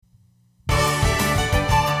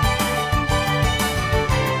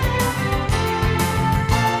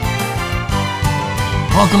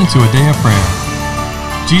Welcome to a day of prayer.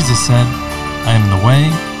 Jesus said, I am the way,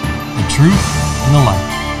 the truth, and the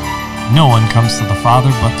life. No one comes to the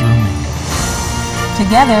Father but through me.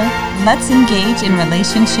 Together, let's engage in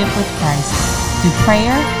relationship with Christ through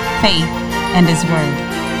prayer, faith, and His Word.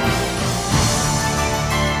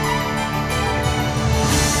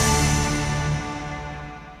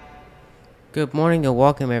 Good morning and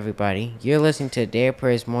welcome everybody. You're listening to A Day of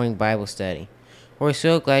Prayer's morning Bible study. We're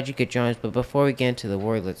so glad you could join us, but before we get into the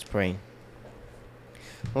Word, let's pray.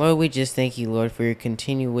 Lord, we just thank you, Lord, for your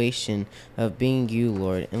continuation of being you,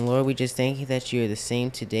 Lord. And Lord, we just thank you that you are the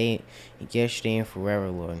same today, yesterday, and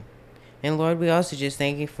forever, Lord. And Lord, we also just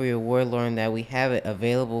thank you for your word, Lord, and that we have it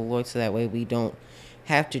available, Lord, so that way we don't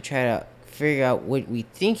have to try to figure out what we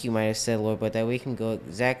think you might have said, Lord, but that we can go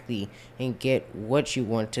exactly and get what you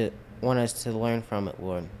want us to learn from it,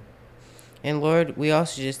 Lord. And Lord, we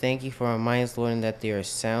also just thank you for our minds, Lord, and that they are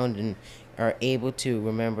sound and are able to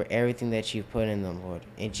remember everything that you've put in them, Lord.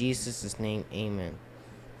 In Jesus' name, amen.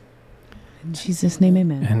 In Jesus' name,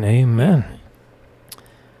 amen. And amen.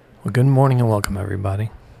 Well, good morning and welcome, everybody.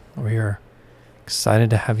 We are excited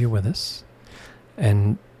to have you with us.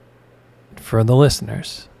 And for the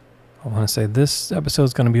listeners, I want to say this episode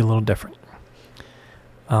is going to be a little different.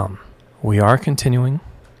 We are continuing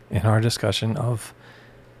in our discussion of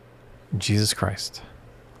Jesus Christ,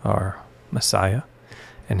 our Messiah,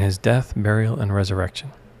 and his death, burial, and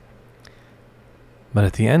resurrection. But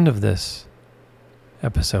at the end of this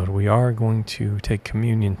episode, we are going to take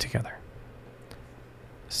communion together.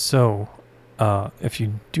 So, if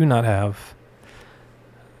you do not have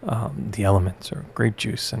the elements or grape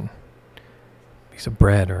juice and a piece of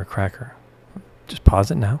bread or a cracker, just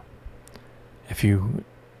pause it now. If you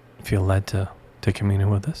feel led to communion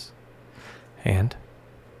with us, and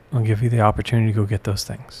I'll give you the opportunity to go get those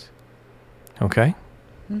things. Okay?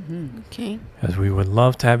 Mm-hmm. Okay. As we would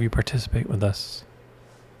love to have you participate with us,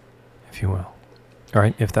 if you will. All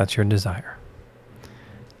right, if that's your desire.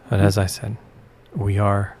 But as I said, we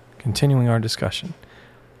are continuing our discussion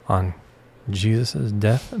on Jesus'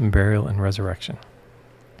 death and burial and resurrection.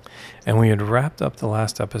 And we had wrapped up the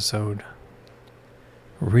last episode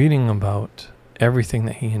reading about everything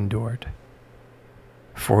that he endured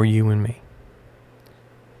for you and me.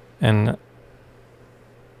 And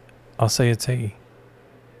I'll say it's a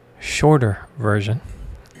shorter version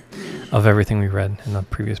of everything we read in the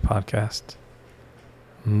previous podcast.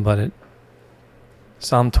 But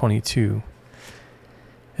Psalm 22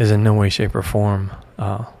 is in no way, shape, or form,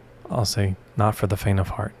 I'll say, not for the faint of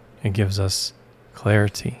heart. It gives us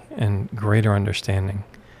clarity and greater understanding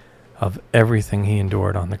of everything he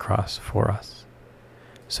endured on the cross for us.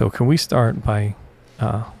 So can we start by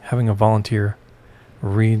having a volunteer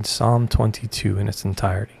read Psalm 22 in its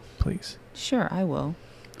entirety, please? Sure, I will.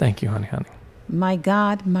 Thank you, honey. My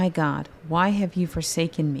God, why have you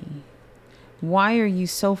forsaken me? Why are you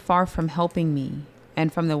so far from helping me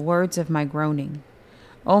and from the words of my groaning?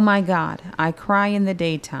 Oh my God, I cry in the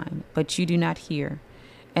daytime, but you do not hear,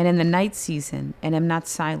 and in the night season, and am not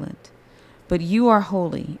silent. But you are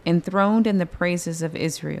holy, enthroned in the praises of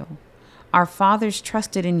Israel. Our fathers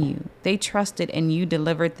trusted in you. They trusted, and you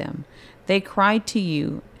delivered them. They cried to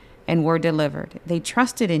you and were delivered. They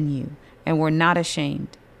trusted in you and were not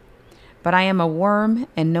ashamed. But I am a worm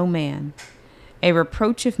and no man, a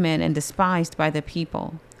reproach of men and despised by the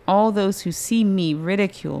people. All those who see me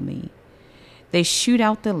ridicule me. They shoot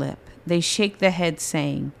out the lip. They shake the head,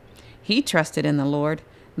 saying, He trusted in the Lord.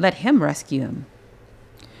 Let him rescue him.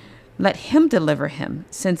 Let him deliver him,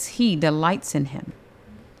 since he delights in him.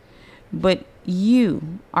 But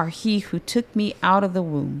you are he who took me out of the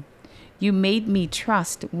womb. You made me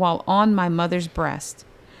trust while on my mother's breast.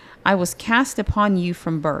 I was cast upon you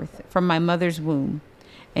from birth, from my mother's womb,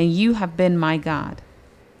 and you have been my God.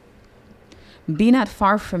 Be not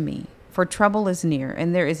far from me, for trouble is near,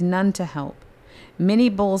 and there is none to help. Many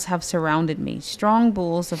bulls have surrounded me. Strong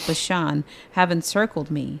bulls of Bashan have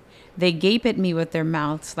encircled me. They gape at me with their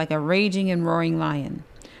mouths like a raging and roaring lion.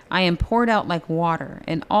 I am poured out like water,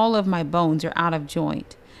 and all of my bones are out of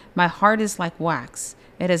joint. My heart is like wax.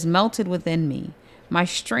 It has melted within me. My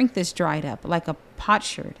strength is dried up like a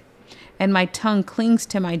potsherd, and my tongue clings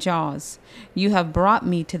to my jaws. You have brought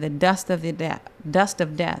me to the dust of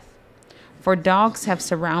death. For dogs have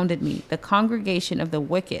surrounded me. The congregation of the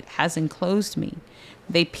wicked has enclosed me.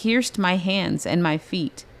 They pierced my hands and my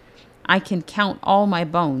feet. I can count all my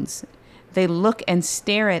bones. They look and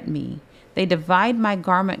stare at me. They divide my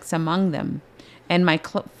garments among them, and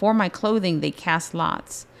for my clothing they cast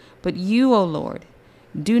lots. But you, O Lord,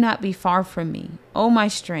 do not be far from me. O my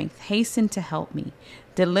strength, hasten to help me.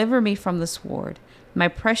 Deliver me from the sword, my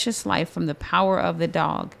precious life from the power of the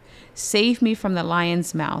dog. Save me from the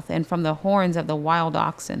lion's mouth and from the horns of the wild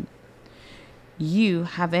oxen. You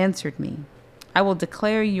have answered me. I will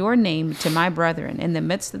declare your name to my brethren. In the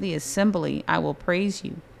midst of the assembly, I will praise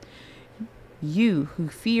you. You who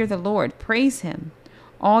fear the Lord, praise him.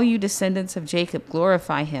 All you descendants of Jacob,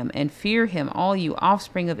 glorify him, and fear him, all you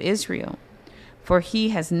offspring of Israel. For he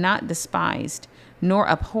has not despised, nor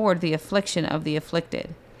abhorred the affliction of the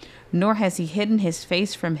afflicted, nor has he hidden his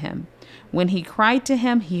face from him. When he cried to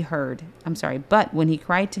him, he heard. But when he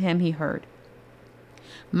cried to him, he heard.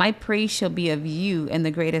 My praise shall be of you in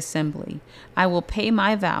the great assembly. I will pay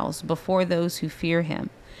my vows before those who fear him.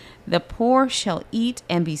 The poor shall eat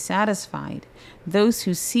and be satisfied. Those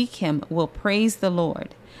who seek him will praise the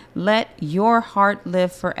Lord. Let your heart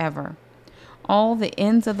live forever. All the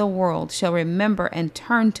ends of the world shall remember and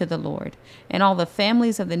turn to the Lord, and all the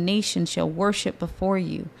families of the nations shall worship before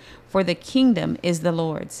you. For the kingdom is the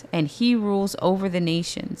Lord's, and he rules over the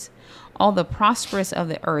nations. All the prosperous of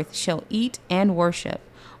the earth shall eat and worship.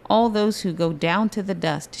 All those who go down to the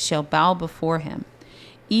dust shall bow before him,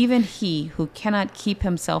 even he who cannot keep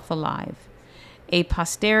himself alive. A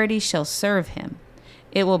posterity shall serve him.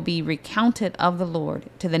 It will be recounted of the Lord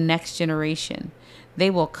to the next generation. They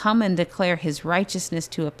will come and declare his righteousness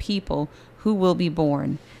to a people who will be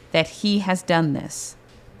born, that he has done this.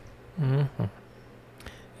 Mm-hmm.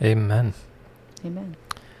 Amen. Amen.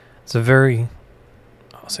 It's a very,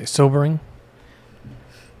 I'll say, sobering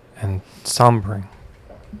and somber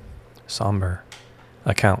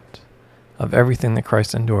account of everything that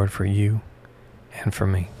Christ endured for you and for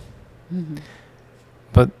me. Mm-hmm.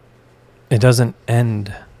 But it doesn't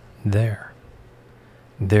end there.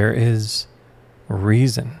 There is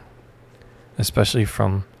reason, especially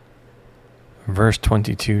from verse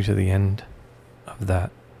 22 to the end of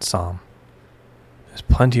that psalm. There's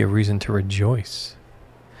plenty of reason to rejoice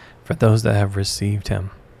for those that have received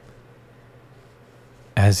him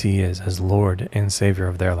as he is, as Lord and Savior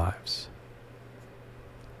of their lives.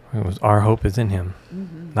 Our hope is in him,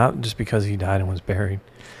 not just because he died and was buried,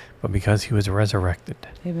 but because he was resurrected.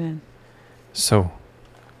 Amen. So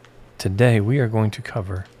today we are going to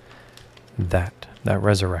cover that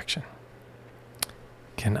resurrection.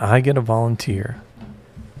 Can I get a volunteer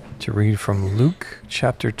to read from Luke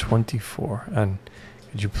chapter 24? And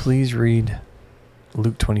could you please read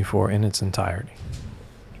Luke 24 in its entirety?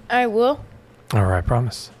 I will. All right,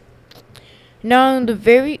 promise. Now on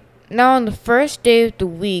the first day of the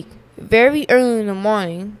week, very early in the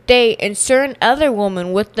morning, they and certain other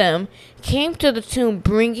women with them came to the tomb,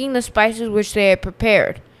 bringing the spices which they had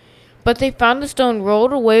prepared. But they found the stone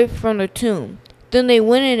rolled away from the tomb. Then they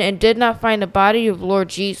went in and did not find the body of Lord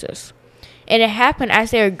Jesus. And it happened,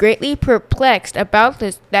 as they were greatly perplexed about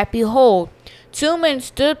this, that behold, two men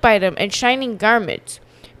stood by them in shining garments.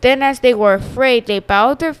 Then as they were afraid, they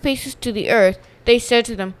bowed their faces to the earth. They said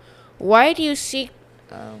to them, Why do you seek...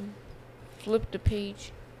 flip the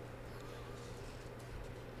page.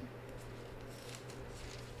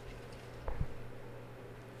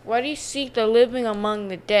 Why do you seek the living among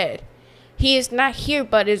the dead? He is not here,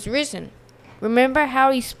 but is risen. Remember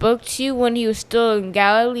how he spoke to you when he was still in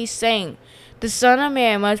Galilee, saying, The Son of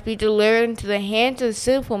Man must be delivered into the hands of the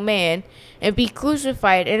sinful man, and be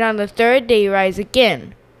crucified, and on the third day rise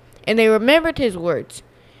again. And they remembered his words.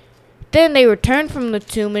 Then they returned from the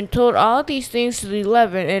tomb and told all these things to the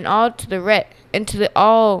 11 and all the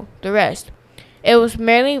rest. It was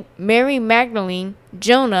Mary Magdalene,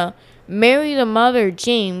 Jonah, Mary the mother of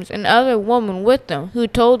James, and other women with them, who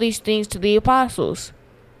told these things to the apostles.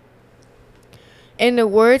 And the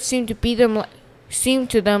words seemed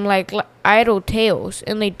to them like idle tales,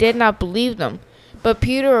 and they did not believe them. But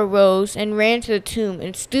Peter arose and ran to the tomb,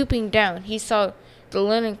 and stooping down, he saw the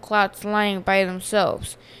linen cloths lying by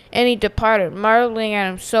themselves. And he departed, marveling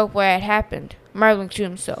to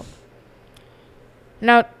himself.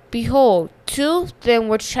 Now, behold, two of them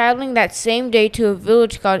were traveling that same day to a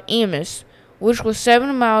village called Emmaus, which was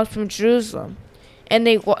 7 miles from Jerusalem. And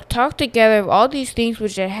they talked together of all these things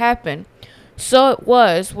which had happened. So it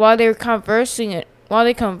was, while they conversed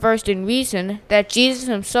and reasoned, that Jesus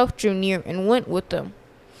himself drew near and went with them.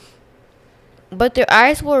 But their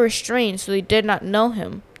eyes were restrained, so they did not know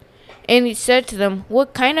him. And he said to them,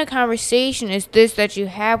 What kind of conversation is this that you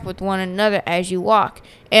have with one another as you walk,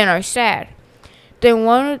 and are sad? Then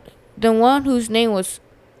one whose name was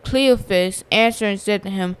Cleophas answered and said to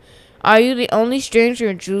him, Are you the only stranger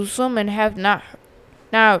in Jerusalem, and you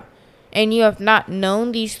have not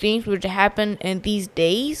known these things which happen in these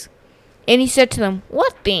days? And he said to them,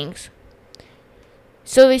 What things?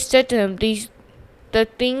 So they said to him, the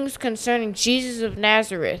things concerning Jesus of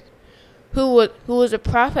Nazareth, who was a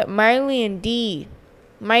prophet, mighty in deed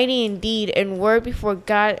and word before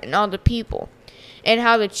God and all the people, and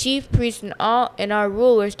how the chief priests and our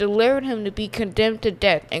rulers delivered him to be condemned to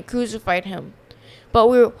death and crucified him. But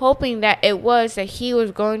we were hoping that he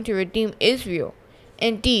was going to redeem Israel.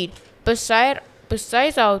 Indeed,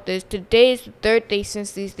 besides all this, today is the third day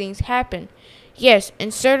since these things happened. Yes,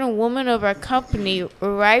 and certain women of our company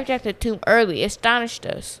arrived at the tomb early, astonished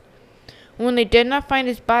us. When they did not find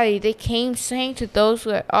his body, they came saying to those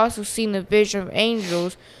who had also seen the vision of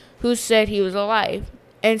angels who said he was alive.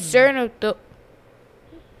 And certain of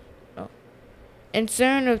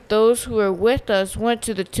those who were with us went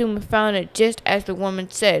to the tomb and found it just as the woman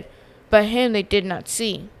said, but him they did not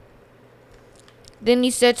see. Then he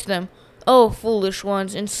said to them, O foolish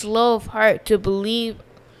ones, and slow of heart to believe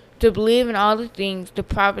in all the things the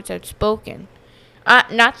prophets had spoken.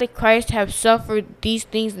 Ought not the Christ have suffered these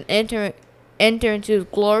things and enter into his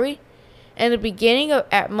glory? In the beginning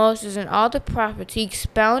at Moses and all the prophets, he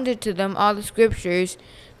expounded to them all the scriptures,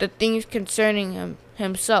 the things concerning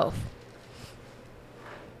himself.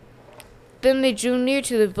 Then they drew near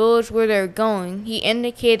to the village where they were going. He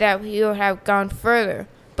indicated that he would have gone further,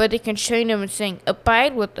 but they constrained him, saying,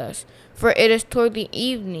 Abide with us, for it is toward the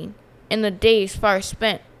evening, and the day is far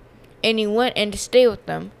spent. And he went in to stay with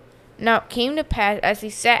them. Now it came to pass, as he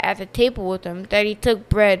sat at the table with them, that he took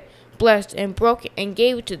bread, blessed, and broke it, and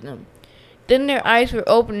gave it to them. Then their eyes were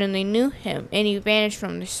opened, and they knew him, and he vanished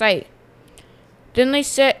from their sight. Then they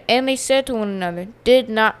said to one another, Did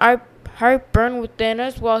not our heart burn within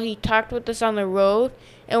us while he talked with us on the road,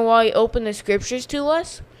 and while he opened the scriptures to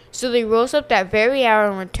us? So they rose up that very hour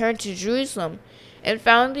and returned to Jerusalem, and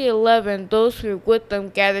found the 11, those who were with them,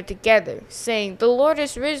 gathered together, saying, The Lord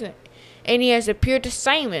is risen, and he has appeared to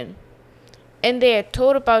Simon. And they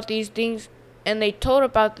told about the things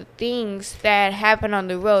that had happened on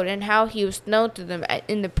the road, and how he was known to them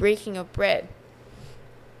in the breaking of bread.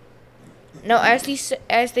 Now as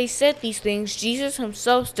they said these things, Jesus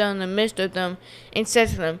himself stood in the midst of them, and said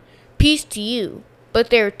to them, Peace to you. But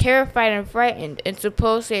they were terrified and frightened, and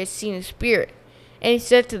supposed they had seen a spirit. And he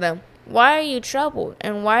said to them, Why are you troubled,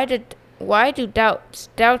 and why do doubts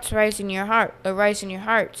rise in your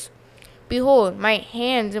hearts? Behold, my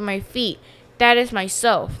hands and my feet, that is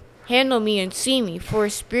myself. Handle me and see me, for a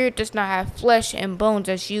spirit does not have flesh and bones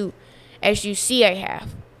as you see I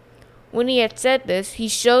have. When he had said this, he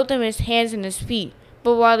showed them his hands and his feet.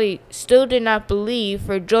 But while they still did not believe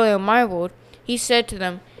for joy and marveled, he said to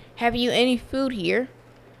them, Have you any food here?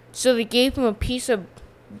 So they gave him a piece of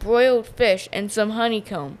broiled fish and some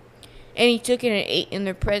honeycomb, and he took it and ate in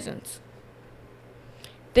their presence.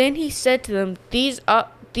 Then he said to them, These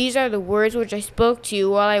are the words which I spoke to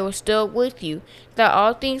you while I was still with you, that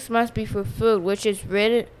all things must be fulfilled which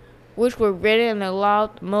were written in the law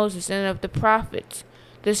of Moses and of the prophets,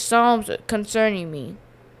 the Psalms concerning me.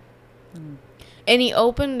 And he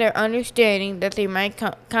opened their understanding that they might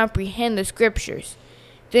comprehend the scriptures.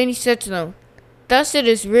 Then he said to them, Thus it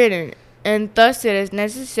is written, and thus it is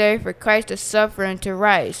necessary for Christ to suffer and to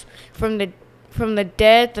rise from the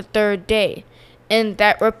dead the third day, and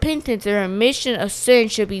that repentance and remission of sin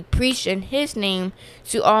should be preached in his name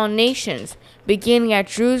to all nations, beginning at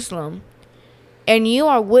Jerusalem. And you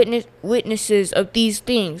are witnesses of these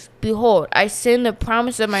things. Behold, I send the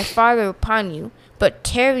promise of my Father upon you, but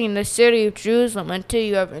tarry in the city of Jerusalem until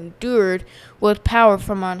you have endured with power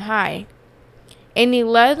from on high. And he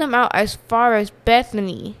led them out as far as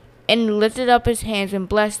Bethany, and he lifted up his hands and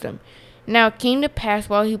blessed them. Now it came to pass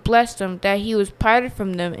while he blessed them, that he was parted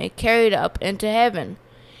from them and carried up into heaven.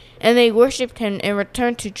 And they worshipped him and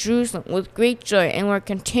returned to Jerusalem with great joy, and were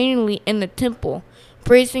continually in the temple,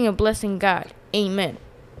 praising and blessing God. Amen.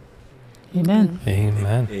 Amen.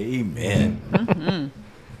 Amen. Amen.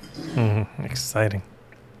 Exciting.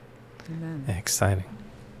 Amen. Exciting.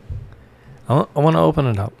 I want to open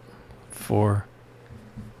it up for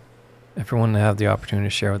everyone to have the opportunity to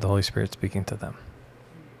share what the Holy Spirit speaking to them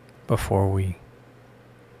before we,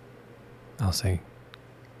 I'll say,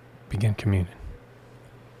 begin communion.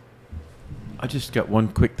 I just got one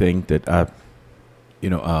quick thing that I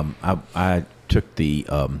took the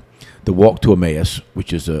walk to Emmaus,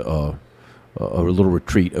 which is a little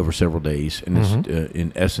retreat over several days, and it's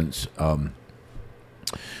in essence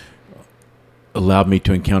allowed me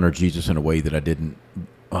to encounter Jesus in a way that I didn't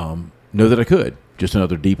know that I could. Just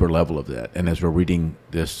another deeper level of that. And as we're reading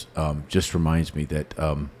this, just reminds me that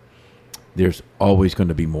there's always going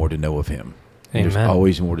to be more to know of him. Amen. There's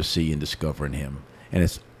always more to see and discover in him. And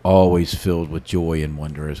it's always filled with joy and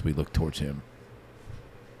wonder as we look towards him.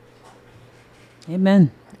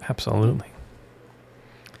 Amen. Absolutely.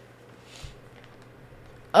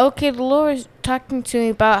 Okay, the Lord is talking to me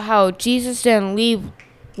about how Jesus didn't leave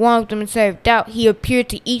one of them instead of doubt. He appeared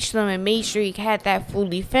to each of them and made sure he had that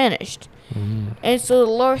fully finished. And so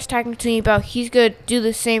the Lord's talking to me about he's going to do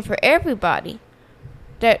the same for everybody.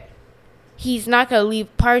 That he's not going to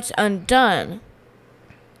leave parts undone.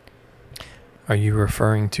 Are you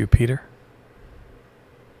referring to Peter?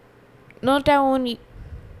 Note that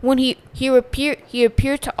when he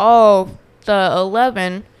appeared to all the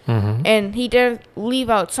 11, and he didn't leave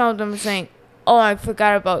out some of them saying, "Oh, I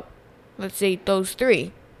forgot about, let's say, those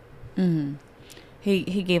 3."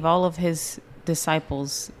 He gave all of his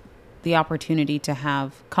disciples the opportunity to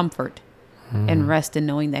have comfort and rest in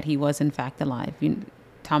knowing that he was in fact alive.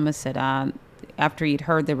 Thomas said, after he'd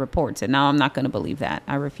heard the reports, said, "No, I'm not going to believe that.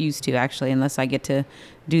 I refuse to, actually, unless I get to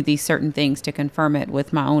do these certain things to confirm it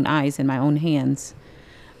with my own eyes and my own hands."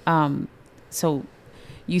 So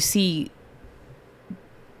you see,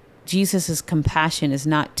 Jesus' compassion is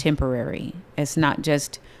not temporary. It's not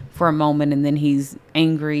just for a moment and then he's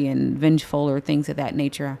angry and vengeful or things of that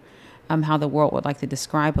nature, how the world would like to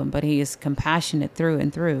describe him. But he is compassionate through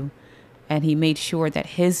and through. And he made sure that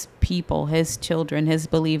his people, his children, his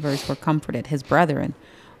believers were comforted. His brethren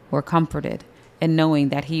were comforted in knowing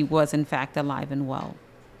that he was in fact alive and well.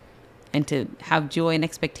 And to have joy and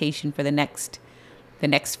expectation for the next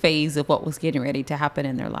phase of what was getting ready to happen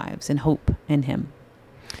in their lives, and hope in him.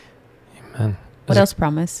 Amen. What else,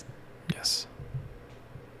 Promise? Yes.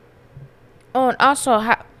 Oh, and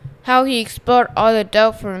also how he expelled all the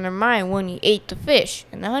doubt from their mind when he ate the fish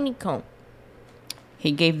and the honeycomb.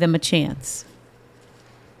 He gave them a chance.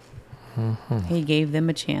 He gave them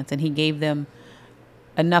a chance, and he gave them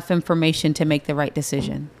enough information to make the right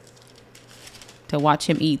decision. To watch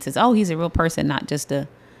him eat says, "Oh, he's a real person, not just a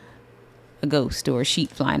ghost or a sheet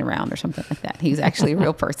flying around or something like that. He's actually a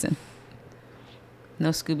real person." No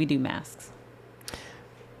Scooby-Doo masks.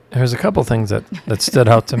 There's a couple things that stood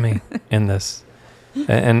out to me in this.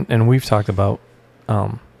 And we've talked about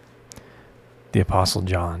the Apostle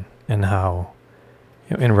John and how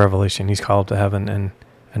in Revelation he's called up to heaven and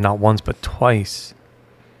not once but twice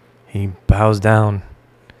he bows down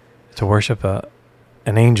to worship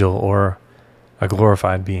an angel or a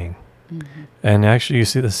glorified being. And actually you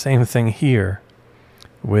see the same thing here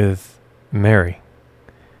with Mary,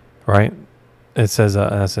 right? It says,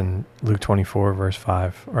 that's in Luke 24, verse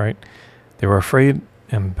 5, right? They were afraid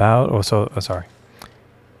and bowed.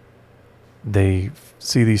 They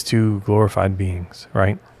see these 2 glorified beings,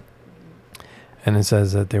 right? And it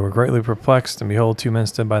says that they were greatly perplexed, and behold, 2 men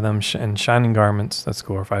stood by them in shining garments, that's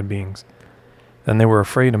glorified beings. Then they were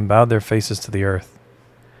afraid and bowed their faces to the earth.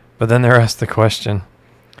 But then they're asked the question,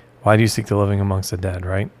 why do you seek the living amongst the dead,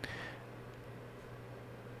 right?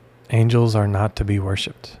 Angels are not to be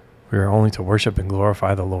worshipped. We are only to worship and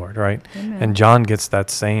glorify the Lord, right? Amen. And John gets that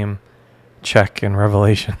same check in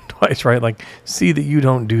Revelation twice, right? Like, see that you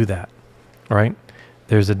don't do that, right?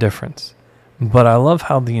 There's a difference. But I love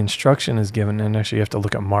how the instruction is given, and actually you have to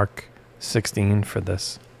look at Mark 16 for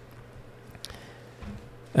this.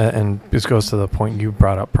 And this goes to the point you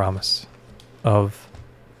brought up, Promise, of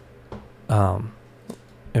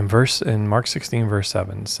in Mark 16, verse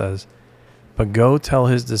 7, it says, "But go tell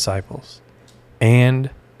his disciples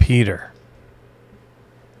and Peter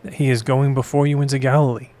that he is going before you into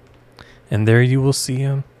Galilee, and there you will see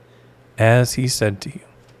him as he said to you."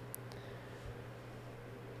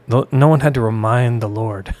 No one had to remind the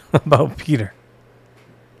Lord about Peter,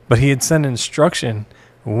 but he had sent instruction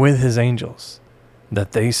with his angels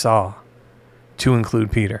that they saw to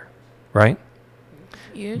include Peter, right?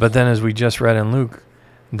 Yes. But then, as we just read in Luke,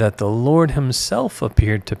 that the Lord himself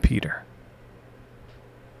appeared to Peter.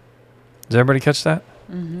 Does everybody catch that?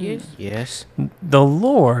 Yes. Yes. The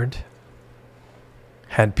Lord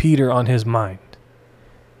had Peter on his mind.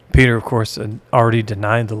 Peter, of course, had already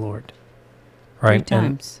denied the Lord, right? 3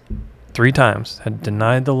 times. And 3 times had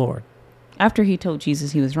denied the Lord. After he told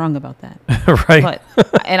Jesus he was wrong about that. Right. But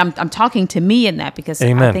and I'm talking to me in that because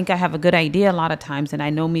Amen. I think I have a good idea a lot of times, and I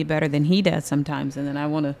know me better than he does sometimes, and then I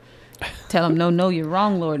want to tell him, no, you're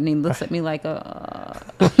wrong, Lord, and he looks at me like, I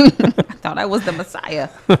thought I was the Messiah.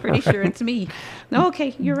 Pretty sure it's me. No,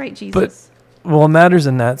 okay, you're right, Jesus. Well, it matters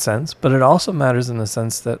in that sense, but it also matters in the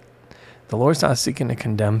sense that the Lord's not seeking to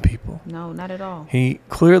condemn people. No, not at all. He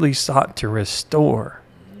clearly sought to restore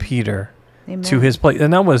Peter Amen. to his place,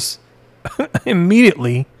 and that was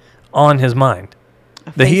immediately on his mind.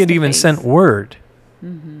 That he had even sent word,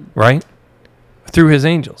 right, through his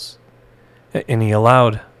angels. And he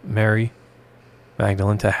allowed Mary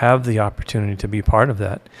Magdalene to have the opportunity to be part of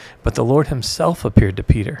that. But the Lord himself appeared to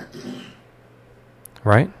Peter,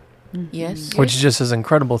 right? Yes. which just is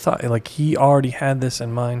incredible thought. Like he already had this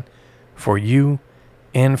in mind for you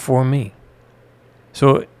and for me.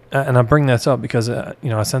 So, and I bring this up because,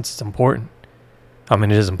 I sense it's important. I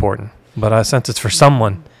mean, it is important, but I sense it's for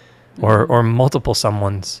someone or multiple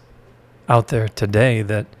someones out there today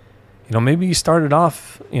that, maybe you started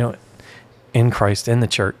off, in Christ, in the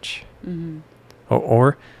church,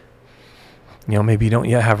 or maybe you don't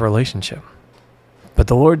yet have a relationship, but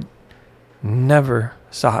the Lord never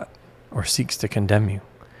sought or seeks to condemn you,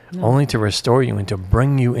 only to restore you and to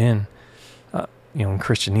bring you in, in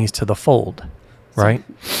Christianese to the fold, right?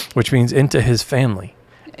 Which means into his family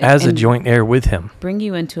as a joint heir with him. Bring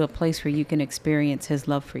you into a place where you can experience his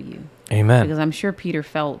love for you. Amen. Because I'm sure Peter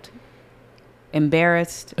felt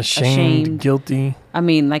embarrassed, ashamed, guilty. I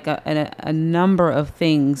mean, like a number of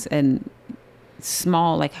things, and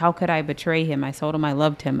small, like how could I betray him? I told him I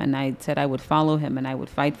loved him, and I said I would follow him and I would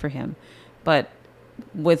fight for him. But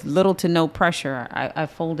with little to no pressure, I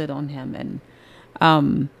folded on him.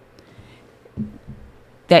 And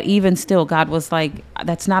that even still, God was like,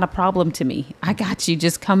 that's not a problem to me. I got you.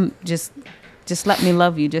 Just come, just let me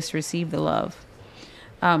love you. Just receive the love.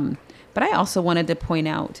 But I also wanted to point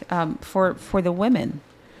out for the women,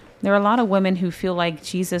 there are a lot of women who feel like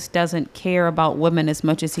Jesus doesn't care about women as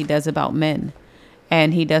much as he does about men.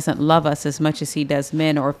 And he doesn't love us as much as he does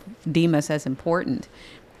men, or deem us as important.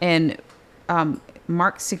 And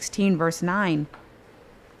Mark 16, verse 9,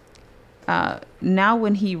 now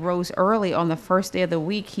when he rose early on the first day of the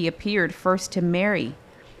week, he appeared first to Mary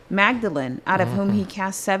Magdalene, out of whom he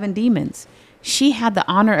cast 7 demons. She had the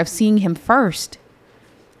honor of seeing him first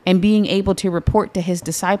and being able to report to his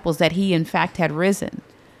disciples that he in fact had risen,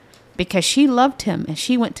 because she loved him and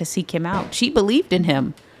she went to seek him out. She believed in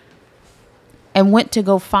him and went to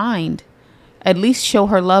go find, at least show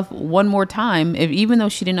her love one more time, even though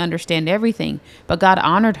she didn't understand everything. But God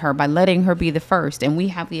honored her by letting her be the first. And we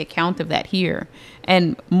have the account of that here,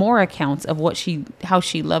 and more accounts of how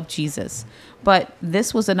she loved Jesus. But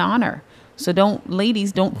this was an honor. So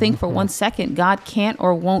ladies, don't think for one second God can't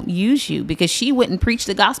or won't use you, because she went and preached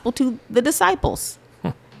the gospel to the disciples.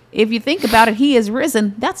 If you think about it, he is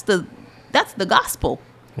risen. That's the gospel.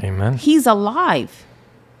 Amen. He's alive.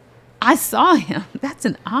 I saw him. That's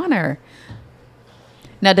an honor.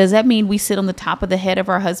 Now, does that mean we sit on the top of the head of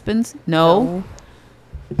our husbands? No.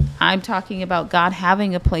 I'm talking about God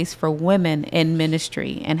having a place for women in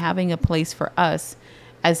ministry and having a place for us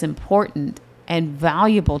as important and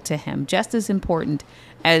valuable to him, just as important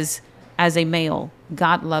as a male.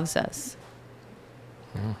 God loves us.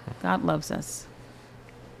 God loves us.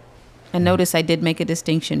 And notice I did make a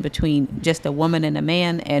distinction between just a woman and a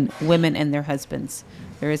man and women and their husbands.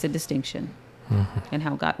 There is a distinction in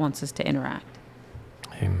how God wants us to interact.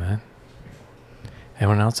 Amen.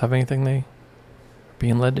 Anyone else have anything they are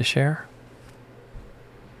being led to share?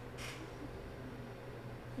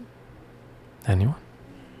 Anyone?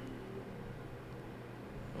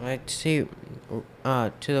 I'd say,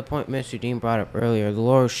 to the point Mr. Dean brought up earlier, the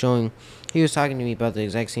Lord was showing, he was talking to me about the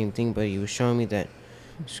exact same thing, but he was showing me that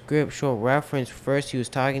scriptural reference. First, he was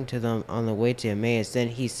talking to them on the way to Emmaus. Then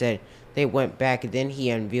he said they went back, and then he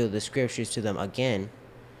unveiled the scriptures to them again.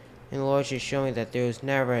 And the Lord just showing that there was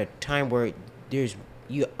never a time where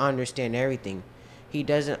you understand everything. He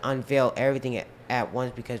doesn't unveil everything at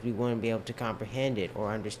once because we wouldn't be able to comprehend it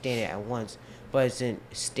or understand it at once, but it's in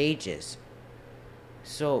stages.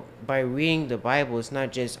 So by reading the Bible, it's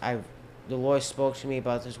not just the Lord spoke to me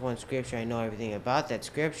about this one scripture, I know everything about that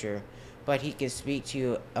scripture, but he can speak to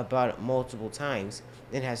you about it multiple times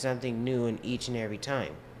and have something new in each and every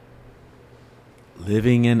time.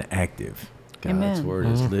 Living and active. God's Amen. word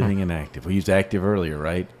is living and active. We used active earlier,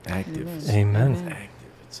 right? Active. Amen. It's active.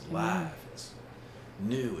 It's alive. It's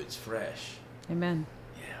new. It's fresh. Amen.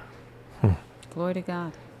 Yeah. Glory to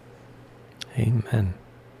God. Amen.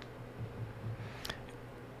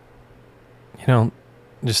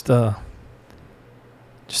 Just the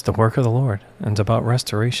work of the Lord, and it's about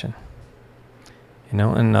restoration.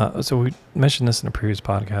 So we mentioned this in a previous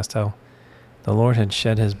podcast, how the Lord had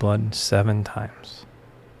shed his blood 7 times.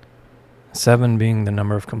 7 being the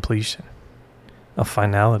number of completion, of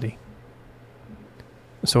finality.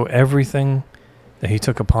 So everything that he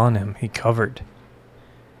took upon him, he covered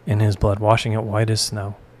in his blood, washing it white as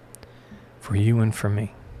snow for you and for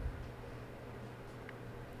me.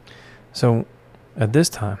 So at this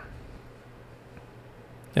time,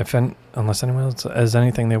 unless anyone else has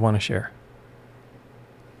anything they want to share.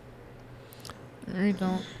 I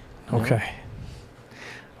don't. Okay.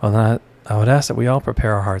 Well, then I would ask that we all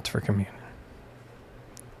prepare our hearts for communion.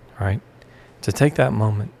 Right? To take that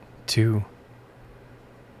moment to,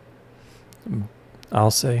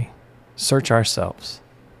 I'll say, search ourselves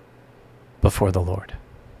before the Lord.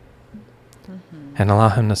 And allow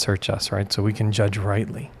him to search us, right? So we can judge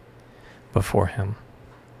rightly before him.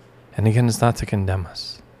 And again, it's not to condemn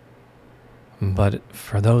us, but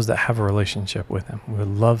for those that have a relationship with him, we would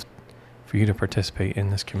love for you to participate in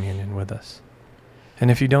this communion with us.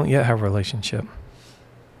 And if you don't yet have a relationship,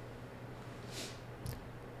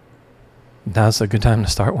 now's a good time to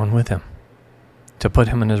start one with him, to put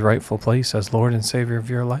him in his rightful place as Lord and Savior of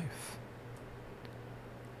your life.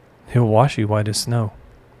 He'll wash you white as snow.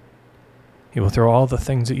 He will throw all the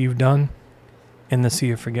things that you've done in the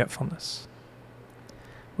sea of forgetfulness.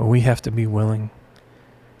 But we have to be willing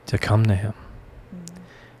to come to him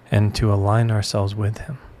and to align ourselves with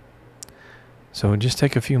him. So just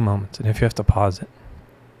take a few moments, and if you have to pause it,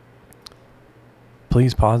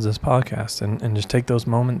 please pause this podcast and just take those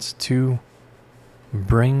moments to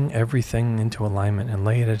bring everything into alignment and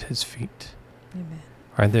lay it at his feet. Amen.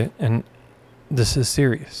 Right there, and this is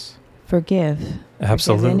serious. Forgive.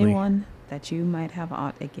 Absolutely. Forgive anyone that you might have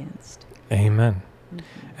aught against. Amen.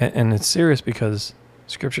 And it's serious because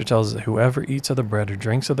Scripture tells us that whoever eats of the bread or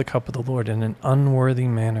drinks of the cup of the Lord in an unworthy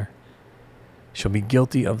manner shall be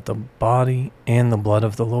guilty of the body and the blood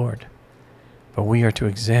of the Lord. But we are to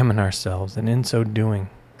examine ourselves, and in so doing,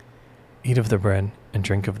 eat of the bread and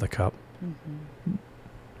drink of the cup.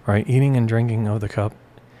 Right? Eating and drinking of the cup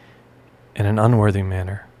in an unworthy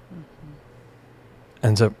manner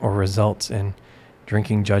ends up or results in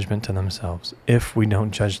drinking judgment to themselves if we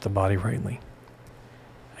don't judge the body rightly.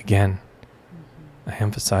 Again, I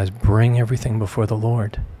emphasize, bring everything before the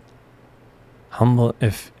Lord. Humble,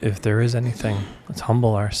 if there is anything, let's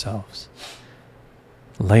humble ourselves.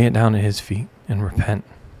 Lay it down at his feet and repent.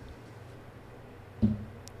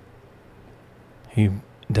 He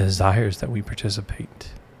desires that we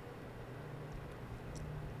participate.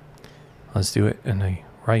 Let's do it in a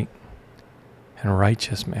right and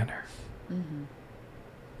righteous manner.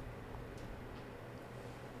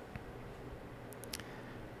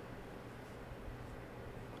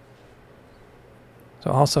 So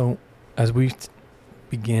also, as we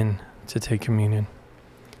begin to take communion,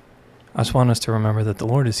 I just want us to remember that the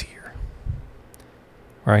Lord is here,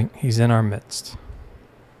 right? He's in our midst.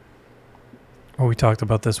 Well, we talked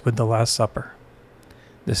about this with the Last Supper.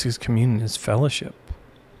 This is communion, is fellowship,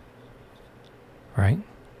 right?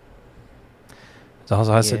 It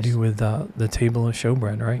also has to do with the table of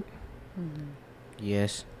showbread, right?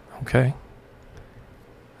 Yes. Okay.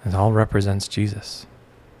 It all represents Jesus.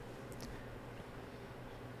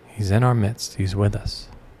 He's in our midst. He's with us.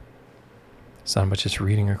 It's not about just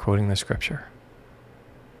reading or quoting the scripture,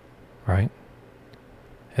 right?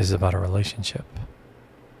 It's about a relationship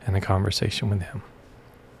and a conversation with him.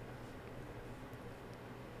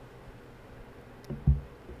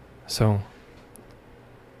 So,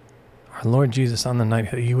 our Lord Jesus, on the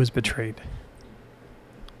night that he was betrayed,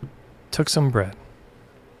 took some bread,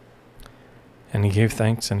 and he gave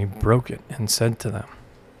thanks, and he broke it and said to them,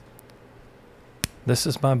 "This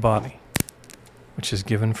is my body, which is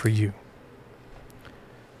given for you.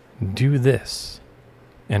 Do this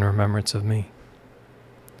in remembrance of me."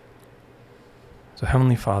 So,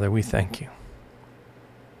 Heavenly Father, we thank you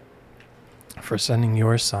for sending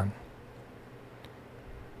your Son,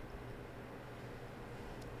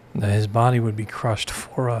 that his body would be crushed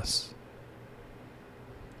for us.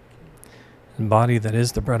 His body that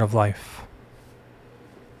is the bread of life,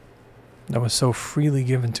 that was so freely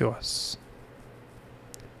given to us,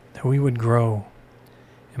 that we would grow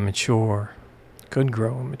and mature, could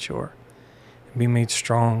grow and mature, and be made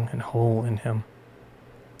strong and whole in him.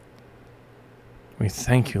 We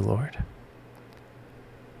thank you, Lord.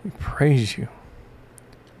 We praise you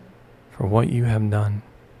for what you have done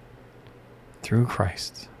through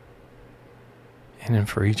Christ and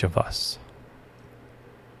for each of us.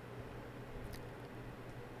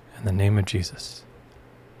 In the name of Jesus,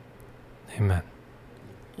 amen.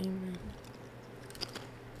 Amen.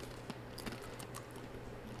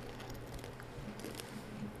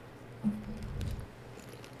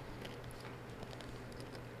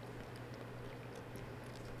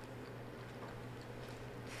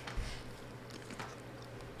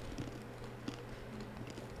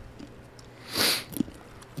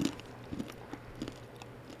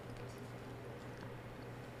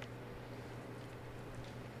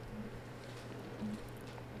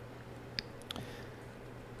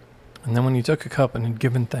 And then when he took a cup and had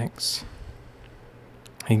given thanks,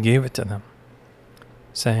 he gave it to them,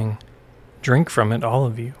 saying, "Drink from it, all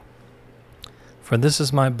of you, for this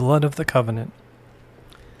is my blood of the covenant,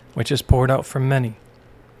 which is poured out for many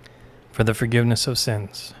for the forgiveness of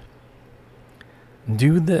sins.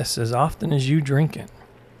 Do this as often as you drink it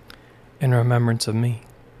in remembrance of me.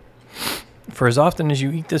 For as often as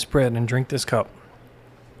you eat this bread and drink this cup,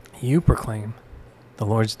 you proclaim the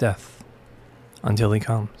Lord's death until he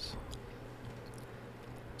comes.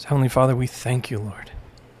 So, Heavenly Father, we thank you, Lord,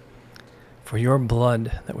 for your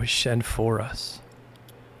blood that was shed for us.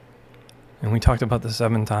 And we talked about the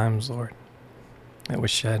 7 times, Lord, that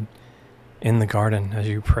was shed in the garden as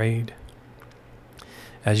you prayed,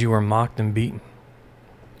 as you were mocked and beaten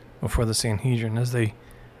before the Sanhedrin, as they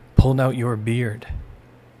pulled out your beard,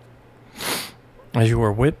 as you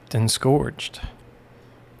were whipped and scourged,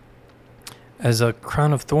 as a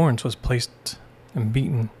crown of thorns was placed and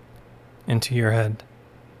beaten into your head,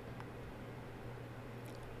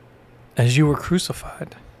 as you were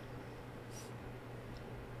crucified,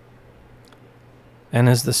 and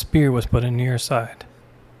as the spear was put into your side.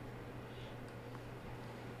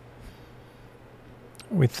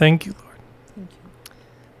 We thank you, Lord,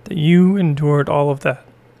 that you endured all of that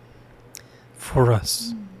for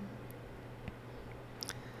us,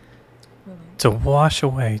 to wash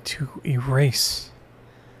away, to erase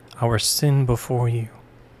our sin before you.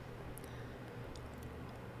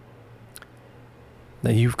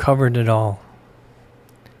 That you've covered it all.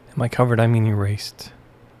 And by covered, I mean erased.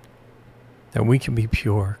 That we can be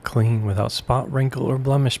pure, clean, without spot, wrinkle, or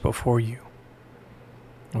blemish before you.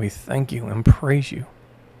 We thank you and praise you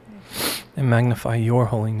and magnify your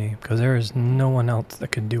holy name, because there is no one else that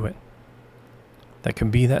could do it, that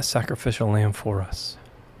could be that sacrificial lamb for us.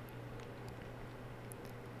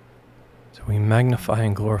 So we magnify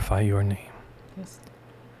and glorify your name. Yes.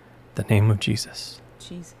 The name of Jesus.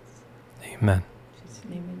 Jesus. Amen. In Jesus'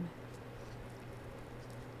 name, amen.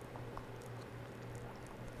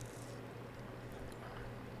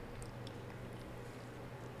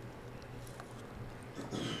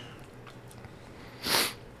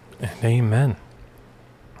 And amen.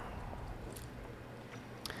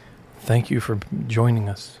 Thank you for joining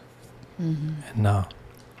us and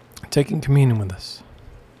taking communion with us.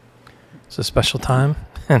 It's a special time,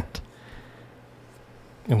 and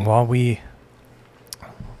while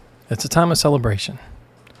it's a time of celebration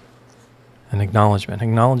and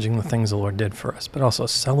acknowledging the things the Lord did for us, but also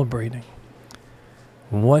celebrating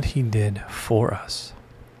what he did for us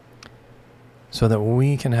so that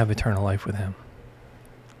we can have eternal life with him.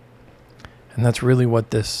 And that's really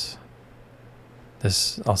what this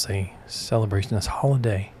I'll say celebration, this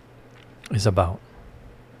holiday is about.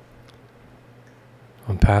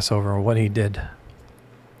 On Passover, what he did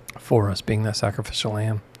for us, being that sacrificial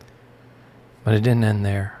lamb. But it didn't end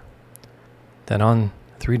there. That on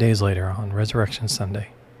 3 days later, on Resurrection Sunday,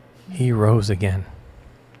 he rose again.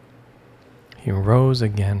 He rose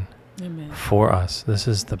again. Amen. For us. This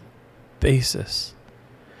is the basis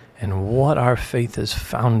and what our faith is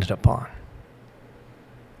founded upon.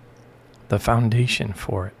 The foundation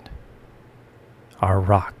for it. Our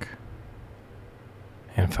rock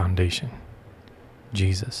and foundation.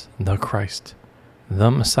 Jesus, the Christ, the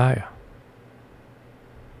Messiah.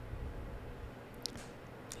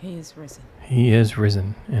 He is risen. He is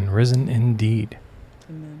risen, and risen indeed.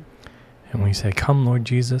 Amen. And we say, come, Lord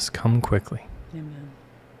Jesus, come quickly. Amen.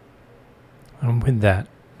 And with that,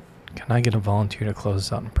 can I get a volunteer to close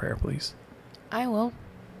us out in prayer, please? I will.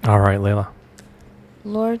 All right, Layla.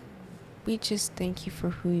 Lord, we just thank you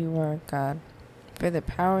for who you are, God, for the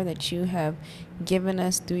power that you have given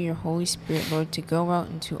us through your Holy Spirit, Lord, to go out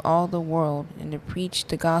into all the world and to preach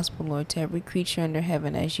the gospel, Lord, to every creature under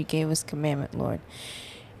heaven as you gave us commandment, Lord.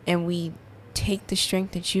 And we take the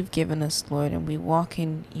strength that you've given us, Lord, and we walk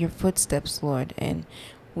in your footsteps, Lord, and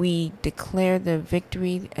we declare the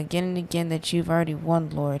victory again and again that you've already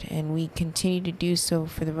won, Lord, and we continue to do so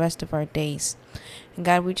for the rest of our days. And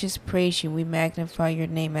God, we just praise you. We magnify your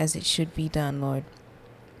name as it should be done, Lord.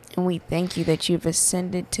 And we thank you that you've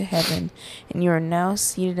ascended to heaven and you are now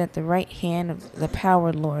seated at the right hand of the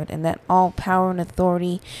power, Lord, and that all power and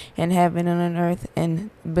authority in heaven and on earth and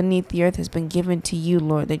beneath the earth has been given to you,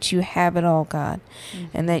 Lord, that you have it all, God,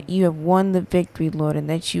 and that you have won the victory, Lord, and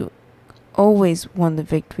that you always won the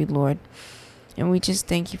victory, Lord. And we just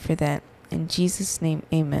thank you for that. In Jesus' name,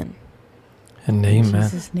 amen. And In amen.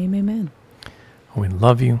 Jesus' name, amen. We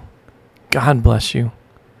love you. God bless you.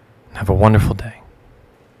 And have a wonderful day.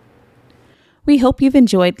 We hope you've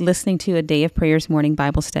enjoyed listening to A Day of Prayers morning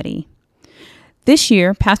Bible study. This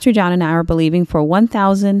year, Pastor John and I are believing for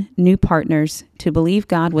 1,000 new partners to believe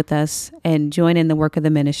God with us and join in the work of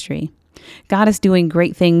the ministry. God is doing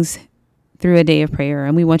great things through A Day of Prayer,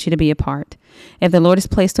 and we want you to be a part. If the Lord has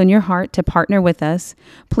placed on your heart to partner with us,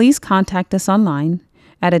 please contact us online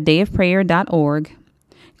at adayofprayer.org.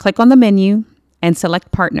 Click on the menu and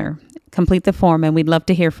select Partner. Complete the form, and we'd love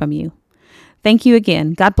to hear from you. Thank you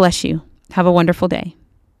again. God bless you. Have a wonderful day.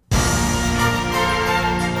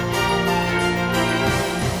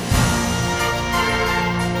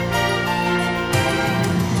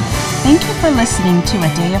 Thank you for listening to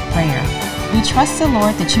A Day of Prayer. We trust the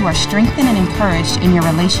Lord that you are strengthened and encouraged in your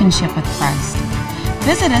relationship with Christ.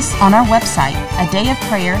 Visit us on our website,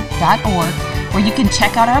 adayofprayer.org, where you can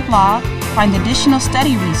check out our blog, find additional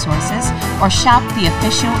study resources, or shop the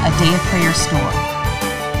official A Day of Prayer store.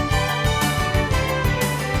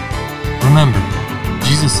 Remember,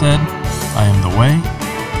 Jesus said, I am the way,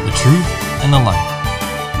 the truth, and the life.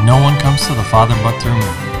 No one comes to the Father but through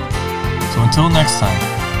me. So until next time,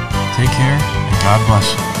 take care and God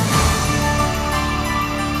bless you.